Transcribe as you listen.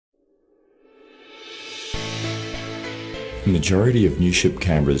The majority of NUSHIP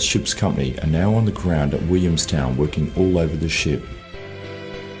Canberra's ships company are now on the ground at Williamstown working all over the ship.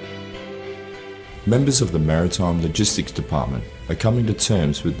 Members of the Maritime Logistics Department are coming to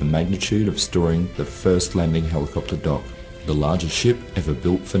terms with the magnitude of storing the first landing helicopter dock, the largest ship ever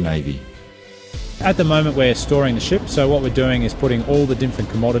built for Navy. At the moment we're storing the ship, so what we're doing is putting all the different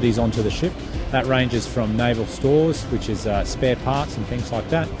commodities onto the ship. That ranges from naval stores, which is spare parts and things like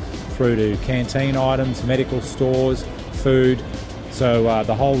that, through to canteen items, medical stores, food, so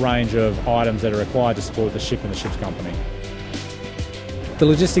the whole range of items that are required to support the ship and the ship's company. The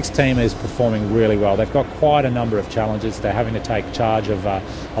logistics team is performing really well. They've got quite a number of challenges. They're having to take charge of a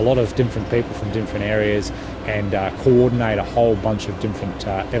lot of different people from different areas and coordinate a whole bunch of different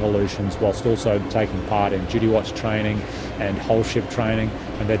evolutions, whilst also taking part in duty watch training and whole ship training,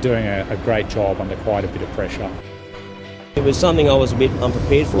 and they're doing a great job under quite a bit of pressure. It was something I was a bit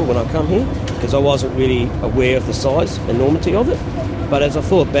unprepared for when I come here, because I wasn't really aware of the size and enormity of it. But as I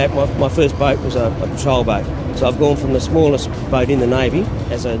thought back, my first boat was a patrol boat. So I've gone from the smallest boat in the Navy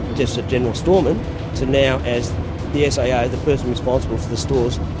as just a general storeman to now as the SAO, the person responsible for the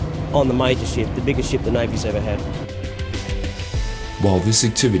stores on the major ship, the biggest ship the Navy's ever had. While this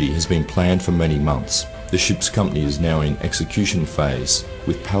activity has been planned for many months, the ship's company is now in execution phase,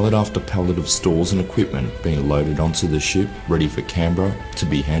 with pallet after pallet of stores and equipment being loaded onto the ship, ready for Canberra to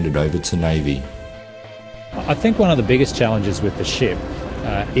be handed over to Navy. I think one of the biggest challenges with the ship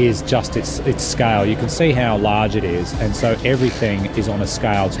is just its scale. You can see how large it is, and so everything is on a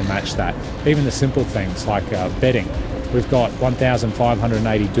scale to match that. Even the simple things like bedding. We've got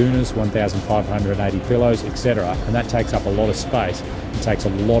 1,580 doonas, 1,580 pillows, etc., and that takes up a lot of space. It takes a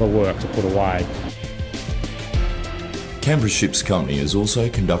lot of work to put away. Canberra Ships Company is also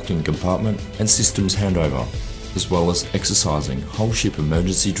conducting compartment and systems handover, as well as exercising whole ship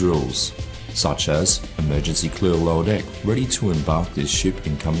emergency drills, such as emergency clear lower deck, ready to embark this ship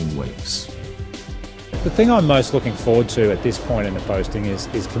in coming weeks. The thing I'm most looking forward to at this point in the posting is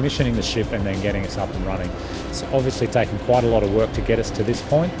commissioning the ship and then getting us up and running. It's obviously taken quite a lot of work to get us to this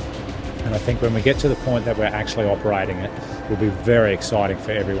point, and I think when we get to the point that we're actually operating it, will be very exciting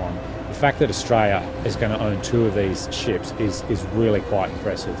for everyone. The fact that Australia is going to own 2 of these ships is really quite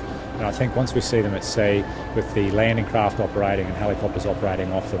impressive. And I think once we see them at sea, with the landing craft operating and helicopters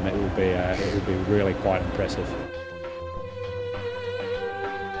operating off them, it will be really quite impressive.